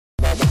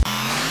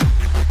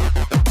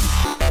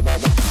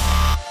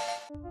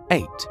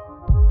8.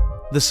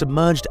 The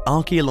submerged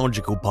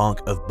archaeological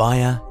park of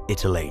Baia,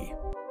 Italy.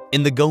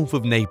 In the Gulf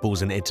of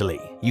Naples in Italy,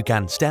 you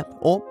can step,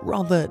 or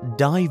rather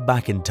dive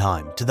back in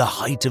time to the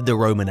height of the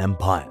Roman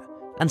Empire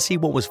and see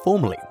what was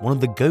formerly one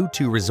of the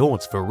go-to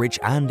resorts for rich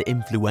and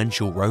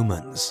influential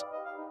Romans.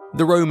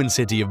 The Roman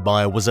city of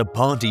Baia was a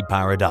party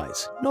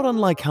paradise, not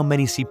unlike how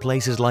many see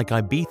places like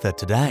Ibiza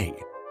today.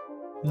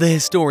 The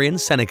historian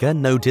Seneca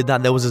noted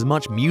that there was as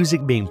much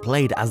music being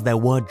played as there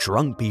were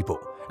drunk people,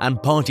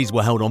 and parties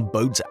were held on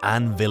boats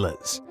and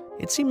villas.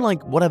 It seemed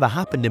like whatever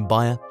happened in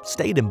Baia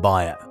stayed in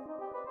Baia.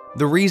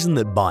 The reason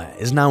that Baia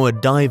is now a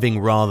diving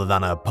rather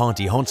than a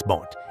party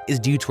hotspot is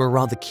due to a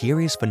rather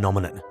curious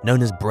phenomenon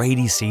known as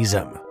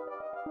bradyseism.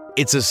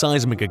 It's a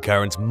seismic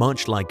occurrence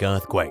much like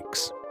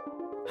earthquakes.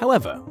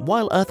 However,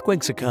 while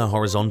earthquakes occur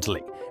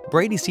horizontally,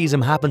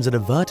 bradyseism happens at a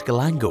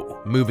vertical angle,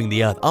 moving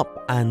the earth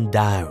up and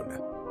down.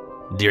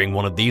 During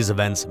one of these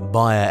events,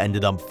 Baia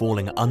ended up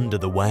falling under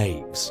the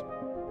waves.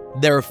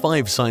 There are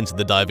 5 sites of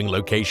the diving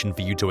location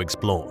for you to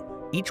explore,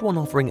 each one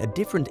offering a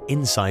different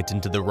insight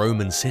into the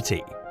Roman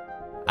city.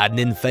 At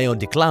Ninfeo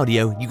di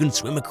Claudio, you can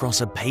swim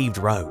across a paved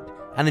road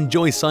and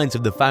enjoy sights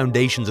of the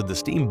foundations of the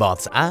steam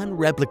baths and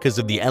replicas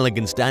of the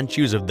elegant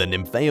statues of the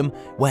Nymphaeum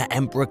where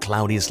Emperor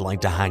Claudius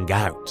liked to hang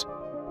out.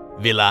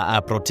 Villa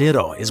a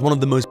Protiro is one of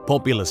the most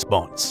popular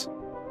spots.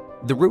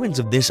 The ruins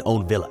of this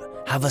old villa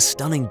have a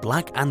stunning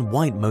black and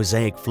white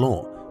mosaic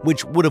floor,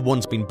 which would have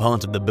once been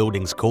part of the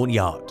building's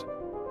courtyard.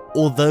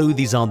 Although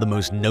these are the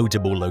most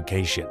notable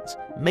locations,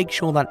 make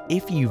sure that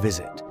if you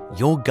visit,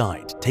 your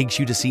guide takes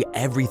you to see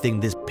everything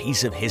this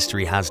piece of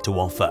history has to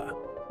offer.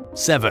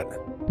 7.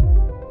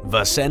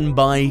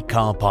 Versenbai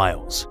Car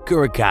Piles,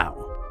 Curacao.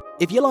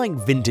 If you like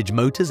vintage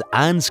motors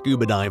and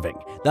scuba diving,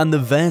 then the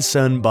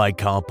Versenbai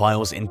Car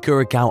Piles in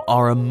Curacao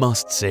are a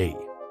must-see.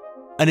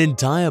 An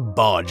entire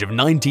barge of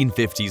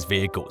 1950s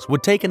vehicles were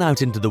taken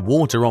out into the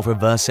water off of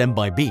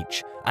Versenbai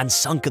Beach and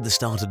sunk at the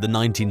start of the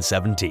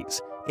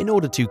 1970s in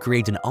order to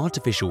create an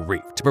artificial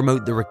reef to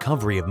promote the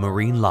recovery of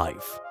marine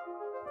life.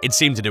 It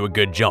seemed to do a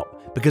good job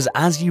because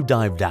as you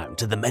dive down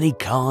to the many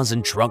cars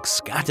and trucks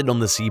scattered on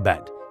the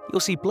seabed,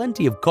 you'll see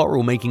plenty of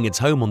coral making its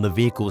home on the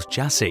vehicle's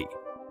chassis.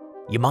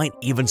 You might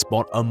even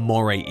spot a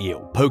moray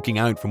eel poking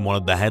out from one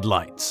of the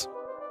headlights.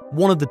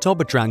 One of the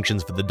top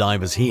attractions for the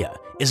divers here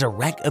is a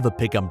wreck of a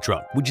pickup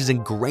truck which is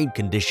in great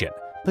condition,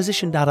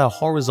 positioned at a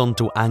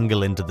horizontal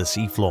angle into the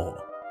seafloor.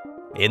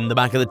 In the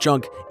back of the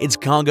truck, its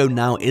cargo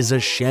now is a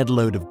shed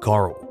load of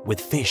coral,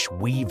 with fish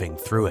weaving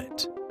through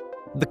it.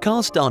 The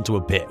cars start to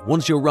appear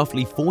once you're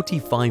roughly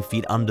 45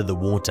 feet under the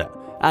water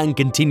and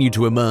continue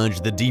to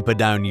emerge the deeper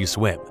down you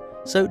swim,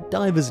 so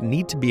divers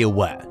need to be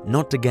aware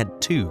not to get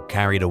too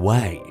carried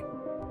away.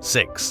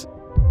 6.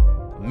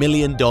 $1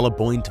 Million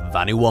Point,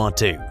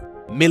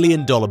 Vanuatu. $1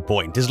 Million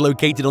Point is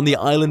located on the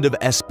island of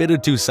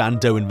Espiritu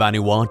Santo in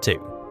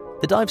Vanuatu.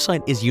 The dive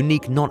site is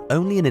unique not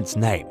only in its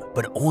name,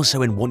 but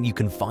also in what you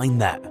can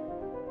find there.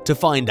 To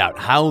find out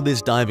how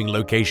this diving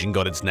location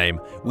got its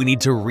name, we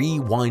need to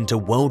rewind to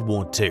World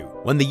War II,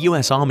 when the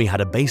US Army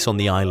had a base on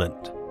the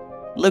island.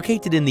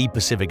 Located in the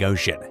Pacific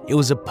Ocean, it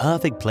was a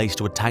perfect place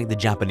to attack the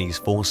Japanese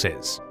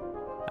forces.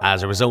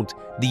 As a result,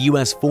 the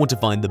US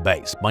fortified the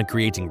base by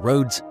creating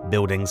roads,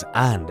 buildings,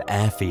 and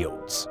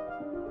airfields.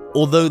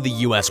 Although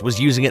the US was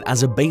using it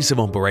as a base of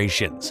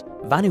operations,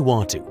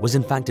 Vanuatu was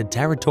in fact a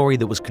territory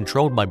that was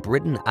controlled by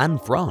Britain and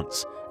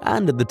France,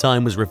 and at the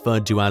time was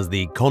referred to as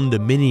the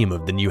Condominium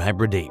of the New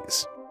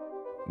Hebrides.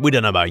 We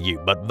don't know about you,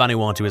 but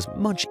Vanuatu is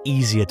much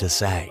easier to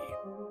say.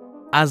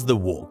 As the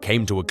war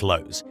came to a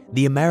close,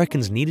 the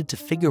Americans needed to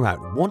figure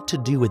out what to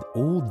do with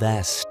all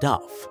their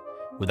stuff.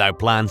 Without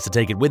plans to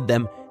take it with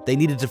them, they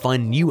needed to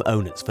find new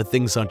owners for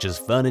things such as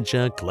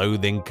furniture,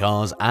 clothing,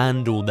 cars,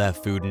 and all their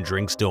food and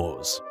drink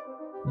stores.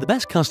 The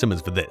best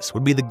customers for this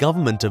would be the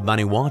government of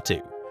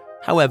Vanuatu.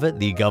 However,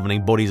 the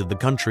governing bodies of the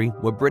country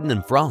were Britain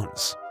and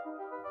France.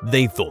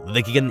 They thought that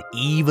they could get an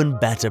even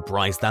better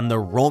price than the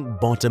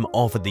rock-bottom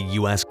offer the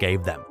US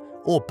gave them,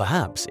 or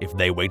perhaps if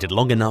they waited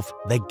long enough,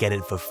 they'd get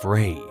it for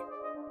free.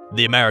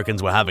 The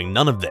Americans were having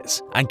none of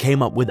this and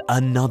came up with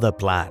another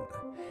plan.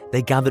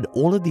 They gathered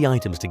all of the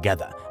items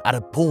together at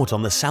a port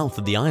on the south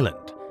of the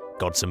island,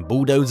 got some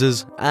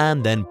bulldozers,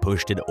 and then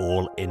pushed it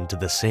all into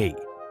the sea.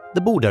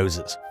 The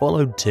bulldozers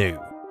followed too.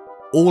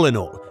 All in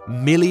all,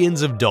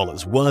 millions of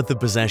dollars worth of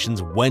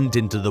possessions went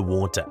into the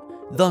water,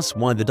 thus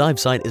why the dive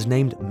site is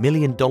named $1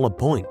 Million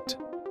Point.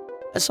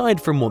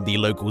 Aside from what the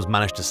locals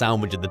managed to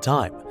salvage at the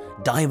time,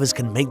 divers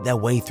can make their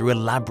way through a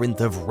labyrinth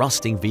of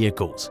rusting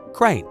vehicles,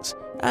 cranes,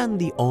 and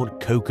the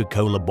odd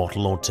Coca-Cola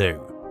bottle or two.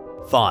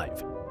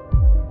 5.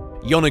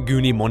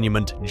 Yonaguni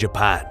Monument,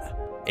 Japan.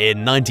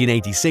 In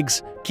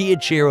 1986,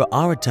 Kiichiro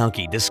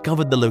Arataki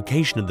discovered the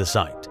location of the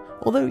site,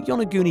 although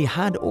Yonaguni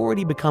had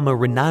already become a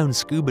renowned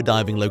scuba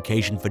diving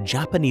location for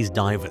Japanese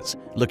divers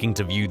looking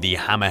to view the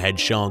hammerhead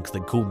sharks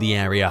that called the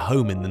area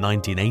home in the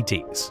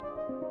 1980s.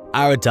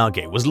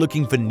 Aratake was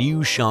looking for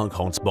new shark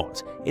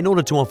hotspots in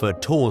order to offer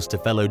tours to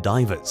fellow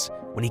divers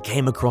when he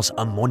came across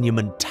a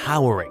monument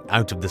towering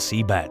out of the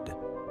seabed.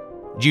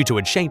 Due to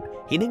its shape,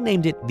 he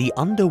nicknamed it the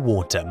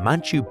Underwater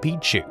Machu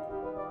Picchu.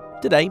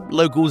 Today,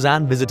 locals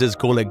and visitors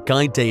call it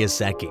Kaitei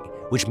Eseki,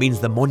 which means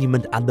the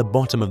monument at the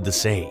bottom of the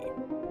sea.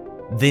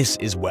 This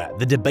is where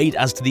the debate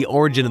as to the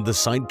origin of the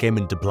site came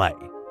into play.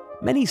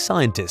 Many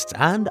scientists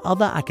and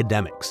other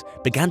academics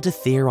began to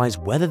theorize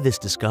whether this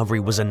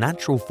discovery was a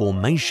natural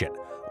formation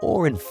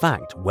or in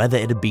fact whether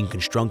it had been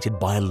constructed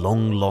by a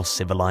long-lost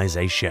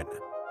civilization.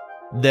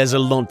 There's a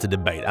lot to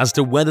debate as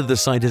to whether the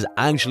site is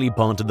actually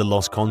part of the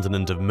lost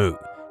continent of Mu,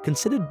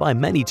 considered by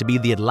many to be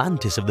the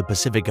Atlantis of the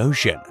Pacific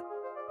Ocean.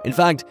 In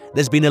fact,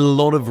 there's been a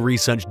lot of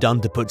research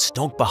done to put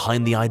stock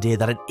behind the idea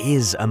that it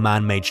is a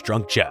man-made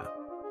structure.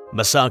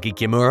 Masaki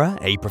Kimura,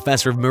 a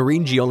professor of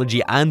marine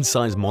geology and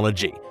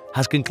seismology,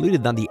 has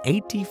concluded that the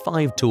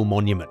 85-tall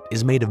monument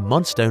is made of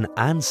mudstone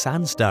and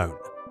sandstone.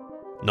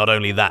 Not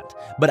only that,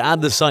 but at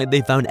the site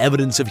they found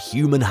evidence of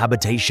human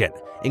habitation,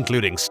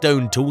 including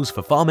stone tools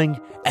for farming,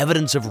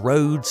 evidence of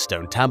roads,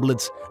 stone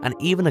tablets, and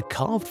even a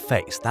carved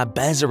face that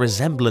bears a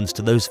resemblance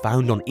to those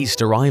found on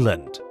Easter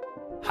Island.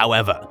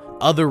 However,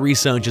 other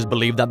researchers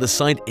believe that the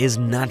site is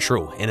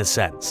natural in a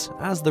sense,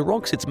 as the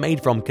rocks it's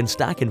made from can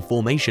stack in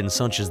formations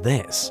such as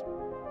this.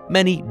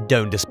 Many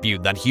don't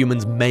dispute that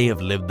humans may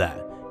have lived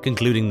there,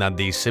 concluding that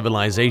the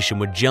civilization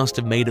would just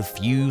have made a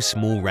few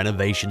small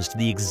renovations to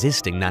the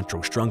existing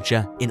natural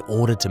structure in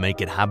order to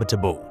make it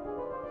habitable.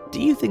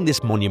 Do you think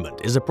this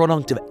monument is a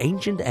product of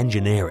ancient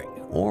engineering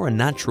or a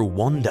natural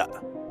wonder?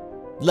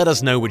 Let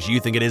us know which you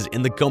think it is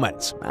in the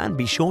comments, and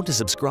be sure to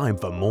subscribe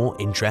for more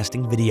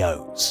interesting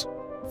videos.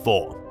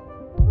 4.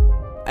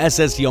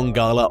 SS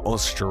Yongala,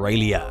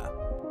 Australia.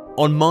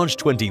 On March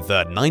 23,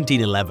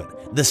 1911,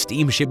 the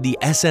steamship the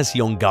SS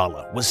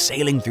Yongala was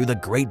sailing through the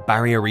Great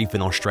Barrier Reef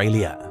in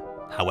Australia.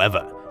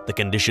 However, the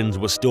conditions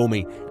were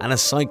stormy and a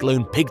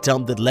cyclone picked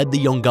up that led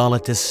the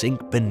Yongala to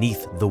sink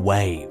beneath the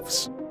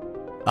waves.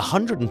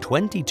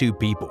 122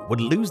 people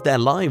would lose their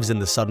lives in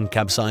the sudden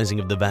capsizing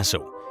of the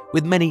vessel,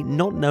 with many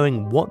not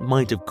knowing what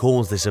might have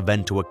caused this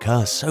event to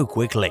occur so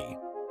quickly.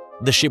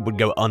 The ship would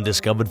go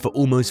undiscovered for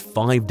almost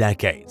 5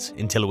 decades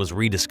until it was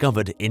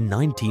rediscovered in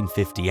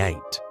 1958.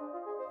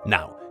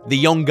 Now,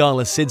 the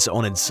Yongala sits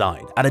on its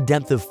side at a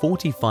depth of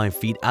 45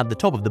 feet at the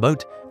top of the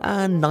boat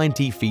and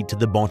 90 feet to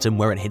the bottom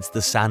where it hits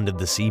the sand of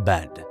the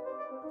seabed.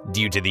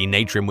 Due to the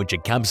nature in which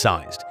it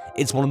capsized,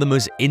 it's one of the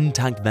most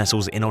intact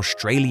vessels in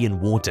Australian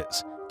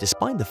waters,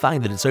 despite the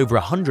fact that it's over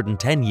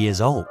 110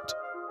 years old.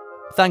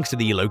 Thanks to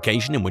the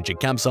location in which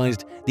it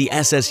capsized, the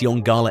SS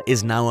Yongala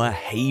is now a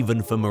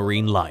haven for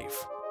marine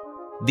life.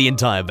 The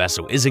entire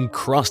vessel is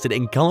encrusted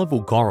in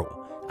colorful coral,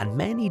 and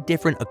many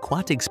different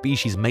aquatic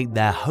species make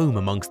their home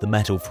amongst the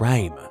metal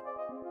frame.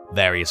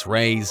 Various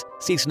rays,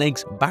 sea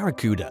snakes,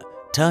 barracuda,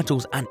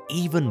 turtles, and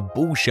even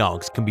bull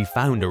sharks can be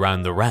found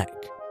around the wreck.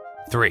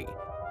 3.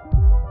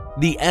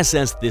 The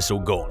SS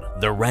Thistlegorm,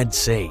 the Red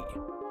Sea.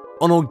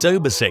 On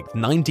October 6,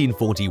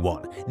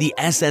 1941, the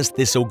SS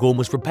Thistlegorm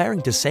was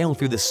preparing to sail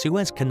through the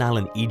Suez Canal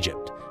in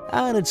Egypt,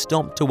 and had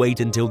stopped to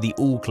wait until the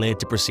all-clear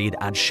to proceed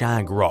at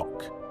Shag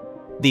Rock.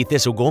 The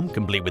Thistlegorm,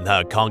 complete with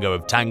her cargo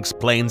of tanks,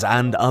 planes,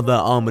 and other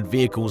armored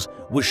vehicles,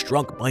 was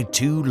struck by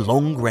 2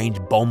 long-range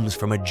bombs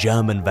from a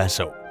German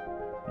vessel.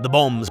 The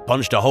bombs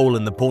punched a hole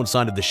in the port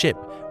side of the ship,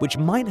 which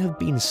might have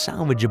been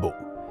salvageable.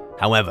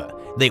 However,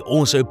 they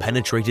also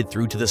penetrated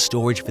through to the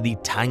storage for the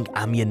tank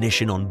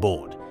ammunition on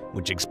board,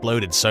 which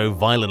exploded so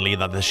violently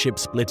that the ship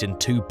split in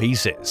 2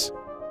 pieces.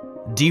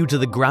 Due to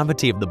the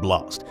gravity of the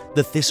blast,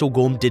 the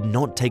Thistlegorm did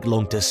not take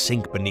long to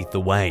sink beneath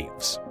the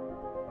waves.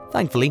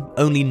 Thankfully,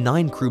 only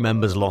 9 crew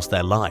members lost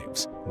their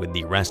lives, with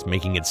the rest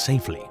making it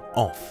safely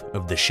off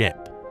of the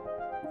ship.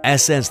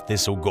 SS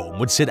Thistlegorm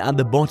would sit at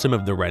the bottom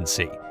of the Red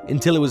Sea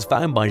until it was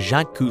found by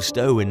Jacques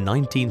Cousteau in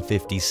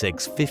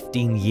 1956,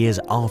 15 years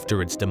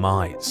after its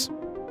demise.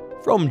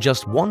 From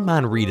just one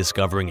man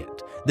rediscovering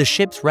it, the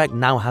ship's wreck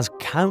now has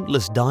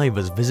countless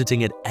divers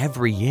visiting it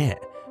every year,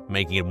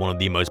 making it one of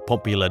the most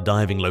popular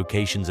diving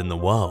locations in the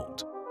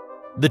world.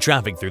 The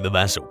traffic through the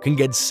vessel can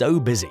get so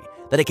busy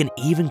that it can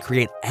even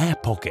create air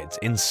pockets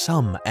in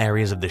some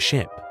areas of the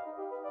ship.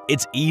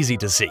 It's easy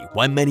to see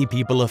why many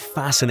people are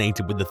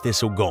fascinated with the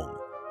Thistlegorm.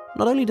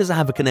 Not only does it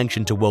have a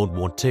connection to World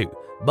War II,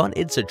 but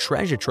it's a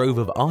treasure trove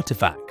of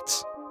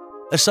artifacts.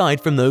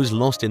 Aside from those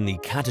lost in the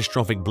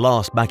catastrophic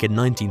blast back in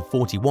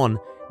 1941,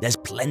 there's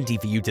plenty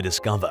for you to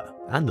discover,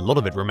 and a lot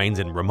of it remains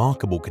in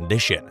remarkable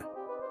condition.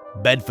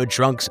 Bedford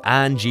trucks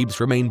and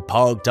jeeps remain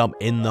parked up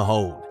in the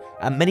hold,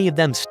 and many of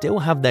them still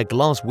have their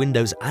glass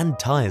windows and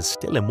tires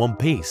still in one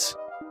piece.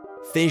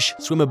 Fish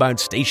swim about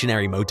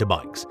stationary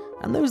motorbikes,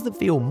 and those that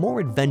feel more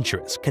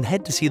adventurous can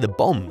head to see the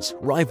bombs,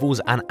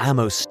 rifles, and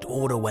ammo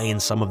stored away in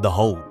some of the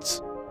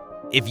holds.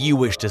 If you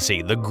wish to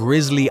see the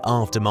grisly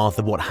aftermath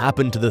of what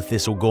happened to the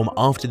Thistlegorm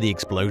after the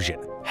explosion,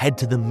 head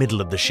to the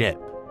middle of the ship.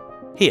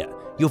 Here,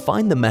 you'll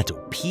find the metal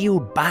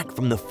peeled back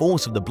from the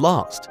force of the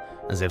blast,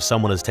 as if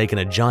someone has taken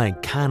a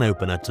giant can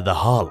opener to the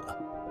hull.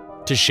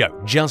 To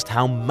show just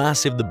how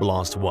massive the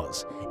blast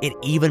was, it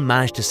even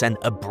managed to send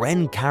a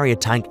Bren carrier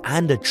tank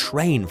and a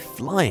train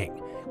flying,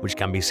 which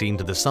can be seen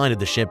to the side of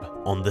the ship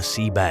on the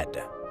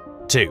seabed.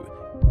 2.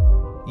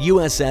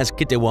 USS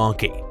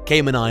Kitewaki,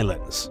 Cayman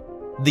Islands.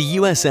 The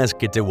USS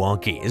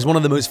Kitewaki is one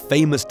of the most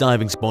famous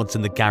diving spots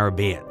in the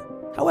Caribbean.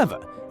 However,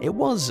 it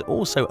was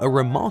also a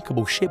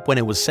remarkable ship when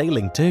it was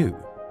sailing too.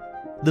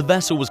 The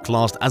vessel was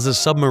classed as a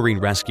submarine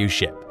rescue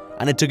ship,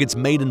 and it took its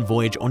maiden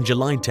voyage on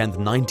July 10,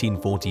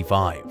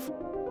 1945.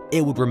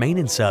 It would remain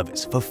in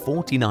service for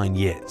 49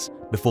 years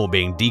before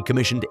being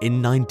decommissioned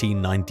in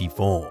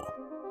 1994.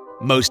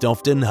 Most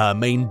often, her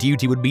main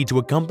duty would be to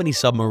accompany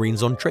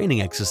submarines on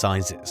training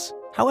exercises.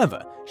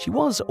 However, she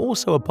was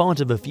also a part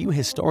of a few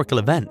historical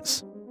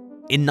events.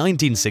 In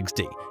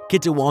 1960,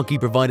 Kitewaki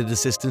provided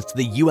assistance to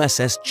the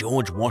USS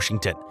George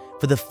Washington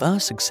for the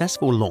first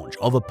successful launch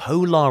of a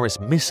Polaris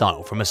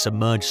missile from a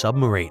submerged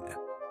submarine.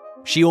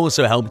 She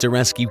also helped to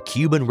rescue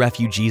Cuban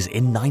refugees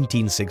in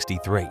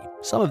 1963,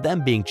 some of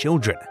them being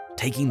children,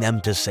 taking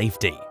them to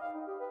safety.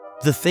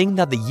 The thing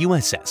that the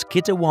USS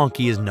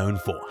Kitewaki is known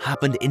for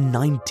happened in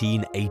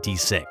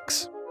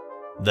 1986.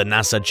 The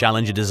NASA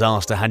Challenger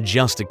disaster had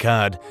just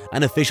occurred,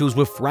 and officials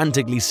were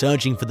frantically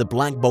searching for the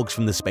black box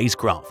from the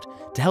spacecraft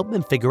to help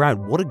them figure out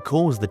what had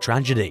caused the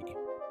tragedy.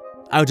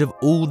 Out of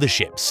all the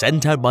ships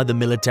sent out by the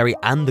military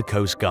and the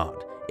Coast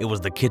Guard, it was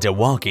the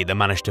Kitewaki that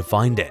managed to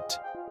find it.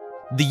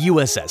 The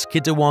USS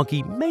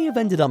Kitewaki may have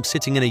ended up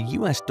sitting in a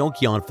US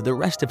dockyard for the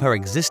rest of her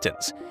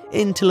existence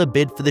until a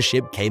bid for the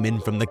ship came in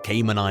from the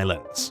Cayman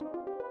Islands.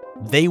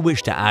 They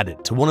wished to add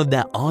it to one of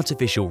their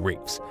artificial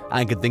reefs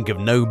and could think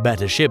of no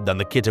better ship than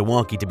the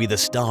Kitewaki to be the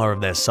star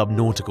of their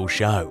subnautical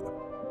show.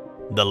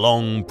 The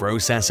long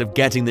process of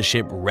getting the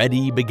ship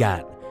ready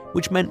began,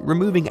 which meant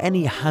removing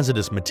any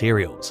hazardous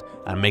materials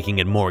and making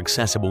it more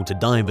accessible to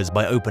divers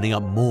by opening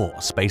up more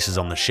spaces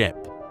on the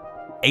ship.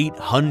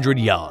 800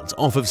 yards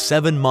off of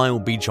 7 Mile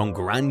Beach on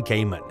Grand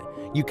Cayman,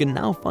 you can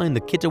now find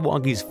the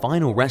Kitewaki's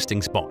final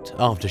resting spot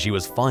after she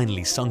was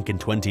finally sunk in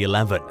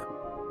 2011.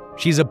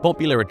 She's a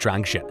popular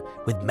attraction,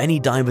 with many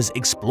divers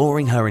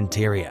exploring her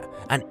interior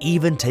and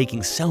even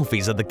taking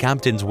selfies at the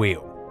captain's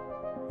wheel.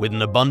 With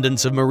an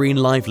abundance of marine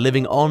life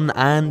living on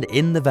and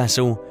in the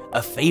vessel,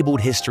 a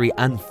fabled history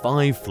and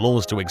 5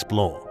 floors to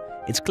explore,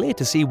 it's clear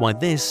to see why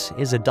this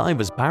is a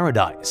diver's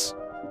paradise.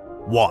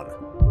 1.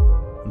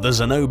 The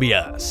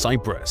Zenobia,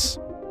 Cyprus.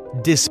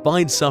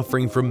 Despite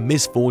suffering from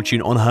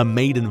misfortune on her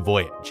maiden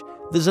voyage,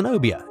 the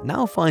Zenobia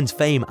now finds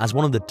fame as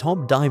one of the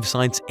top dive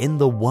sites in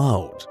the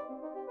world.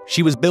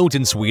 She was built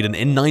in Sweden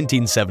in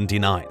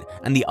 1979,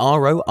 and the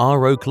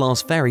RO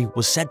class ferry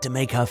was set to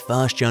make her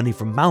first journey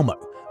from Malmö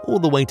all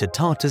the way to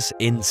Tartus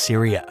in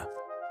Syria.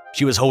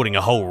 She was holding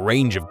a whole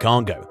range of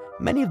cargo,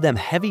 many of them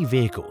heavy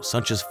vehicles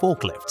such as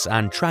forklifts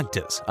and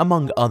tractors,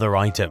 among other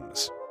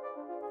items.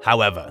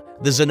 However,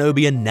 the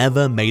Zenobia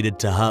never made it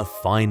to her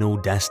final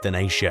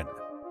destination.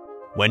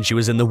 When she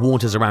was in the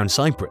waters around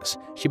Cyprus,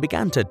 she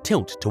began to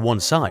tilt to one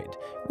side,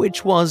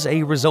 which was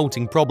a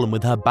resulting problem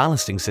with her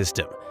ballasting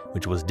system,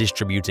 which was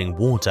distributing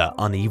water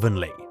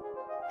unevenly.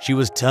 She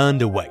was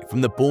turned away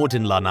from the port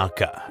in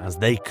Larnaca as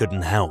they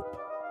couldn't help.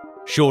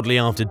 Shortly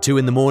after 2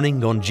 in the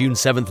morning on June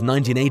 7,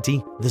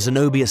 1980, the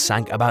Zenobia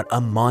sank about a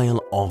mile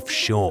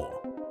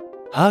offshore.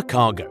 Her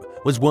cargo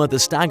was worth a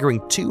staggering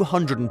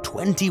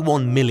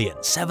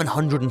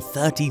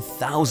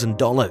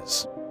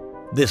 $221,730,000.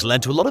 This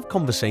led to a lot of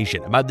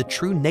conversation about the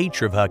true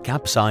nature of her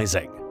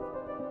capsizing.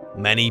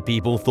 Many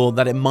people thought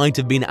that it might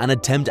have been an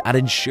attempt at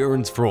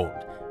insurance fraud,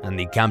 and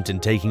the captain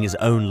taking his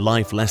own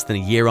life less than a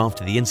year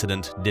after the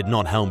incident did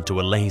not help to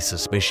allay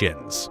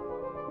suspicions.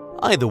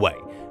 Either way,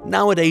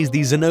 nowadays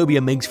the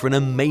Zenobia makes for an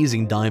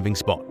amazing diving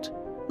spot.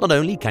 Not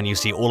only can you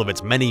see all of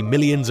its many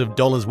millions of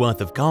dollars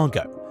worth of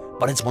cargo,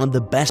 but it's one of the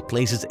best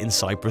places in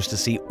Cyprus to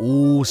see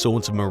all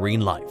sorts of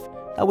marine life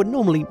that would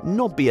normally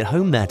not be at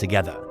home there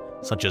together,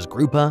 such as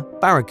grouper,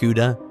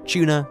 barracuda,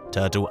 tuna,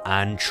 turtle,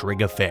 and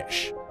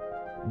triggerfish.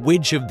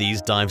 Which of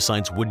these dive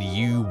sites would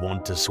you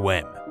want to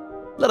swim?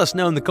 Let us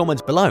know in the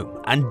comments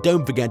below, and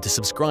don't forget to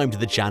subscribe to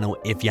the channel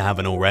if you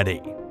haven't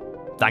already.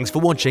 Thanks for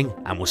watching,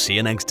 and we'll see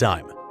you next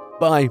time.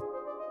 Bye.